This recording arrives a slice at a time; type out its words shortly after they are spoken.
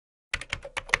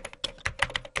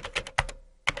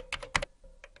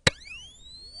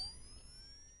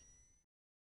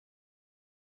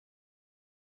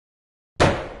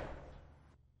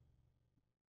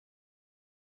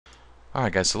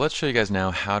Alright guys, so let's show you guys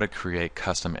now how to create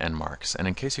custom end marks. And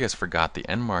in case you guys forgot, the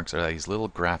end marks are these little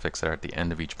graphics that are at the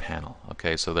end of each panel.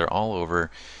 Okay, so they're all over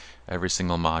every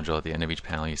single module. At the end of each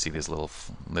panel you see these little,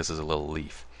 this is a little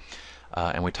leaf.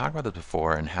 And we talked about this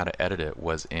before, and how to edit it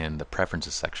was in the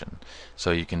preferences section.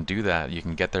 So you can do that, you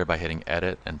can get there by hitting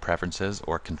edit and preferences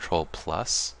or control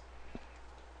plus.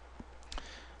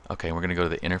 Okay, we're going to go to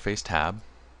the interface tab.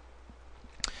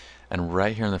 And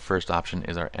right here in the first option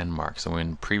is our end mark. So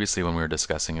previously when we were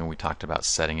discussing it, we talked about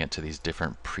setting it to these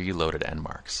different preloaded end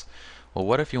marks. Well,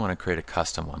 what if you want to create a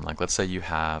custom one? Like let's say you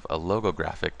have a logo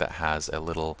graphic that has a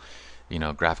little,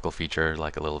 graphical feature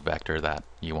like a little vector that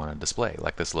you want to display,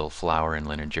 like this little flower in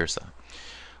Linen Jirsa.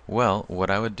 Well,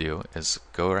 what I would do is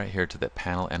go right here to the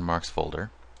Panel End Marks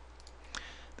folder.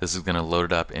 This is going to load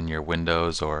it up in your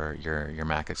Windows or your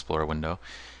Mac Explorer window,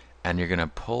 and you're going to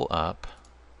pull up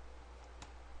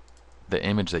the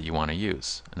image that you want to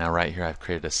use. Now right here I've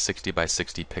created a 60 by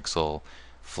 60 pixel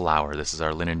flower. This is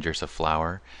our Linen Jirsa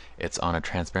flower. It's on a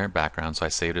transparent background, so I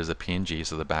saved it as a PNG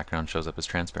so the background shows up as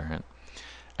transparent,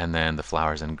 and then the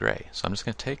flower's in gray. So I'm just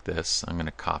going to take this, I'm going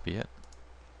to copy it.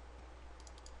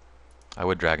 I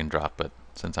would drag and drop, but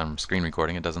since I'm screen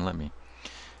recording it doesn't let me.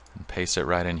 And paste it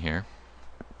right in here.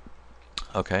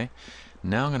 Okay,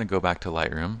 now I'm going to go back to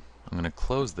Lightroom. I'm going to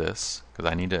close this because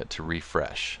I need it to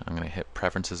refresh. I'm going to hit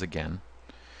Preferences again,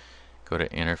 go to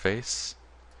Interface,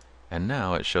 and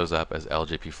now it shows up as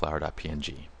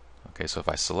ljpflower.png. Okay, so if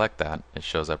I select that, it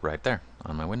shows up right there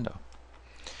on my window.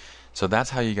 So that's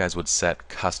how you guys would set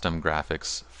custom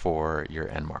graphics for your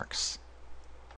end marks.